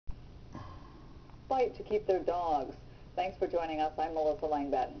fight to keep their dogs. Thanks for joining us. I'm Melissa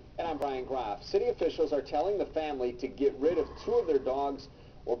Langbatten. And I'm Brian Groff. City officials are telling the family to get rid of 2 of their dogs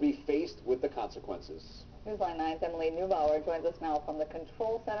or be faced with the consequences. Newsline 9's Emily Neubauer joins us now from the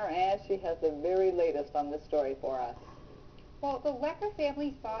Control Center, and she has the very latest on this story for us. Well, the Lecker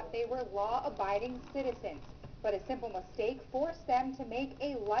family thought they were law-abiding citizens, but a simple mistake forced them to make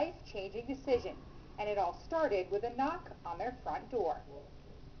a life-changing decision. And it all started with a knock on their front door.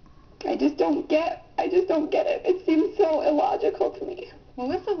 I just don't get it. It seems so illogical to me.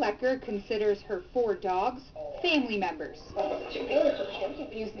 Melissa Lecker considers her 4 dogs family members.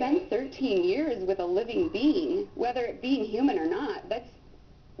 You spend 13 years with a living being, whether it being human or not,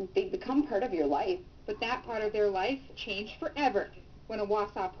 they become part of your life. But that part of their life changed forever when a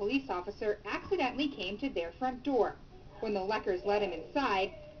Wausau police officer accidentally came to their front door. When the Leckers let him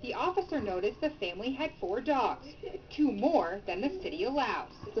inside, the officer noticed the family had 4 dogs, 2 more than the city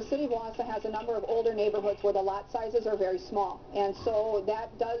allows. The city of Wausau has a number of older neighborhoods where the lot sizes are very small, and so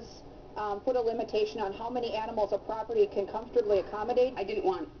that does put a limitation on how many animals a property can comfortably accommodate. I didn't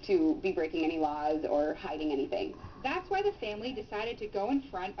want to be breaking any laws or hiding anything. That's why the family decided to go in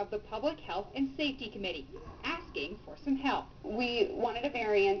front of the Public Health and Safety Committee, asking for some help. We wanted a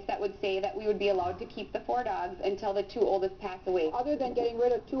variance that would say that we would be allowed to keep the 4 dogs until the 2 oldest pass away. Other than getting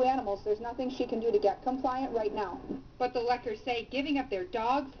rid of 2 animals, there's nothing she can do to get compliant right now. But the Leckers say giving up their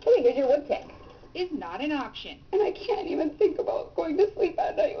dogs Here's your wood pick. is not an option. And I can't even think about going to sleep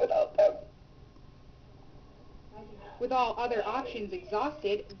at night without them. With all other options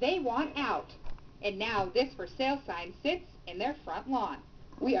exhausted, they want out. And now this for sale sign sits in their front lawn.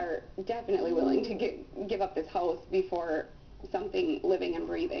 We are definitely willing to give up this house before something living and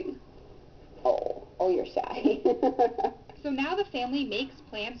breathing. Oh, you're shy. So now the family makes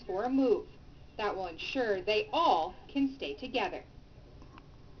plans for a move that will ensure they all can stay together.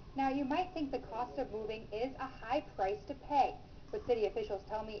 Now you might think the cost of moving is a high price to pay, but city officials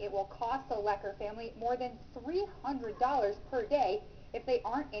tell me it will cost the Lecker family more than $300 per day if they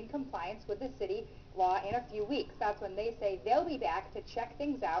aren't in compliance with the city law in a few weeks. That's when they say they'll be back to check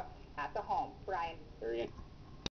things out at the home. Brian. There you go.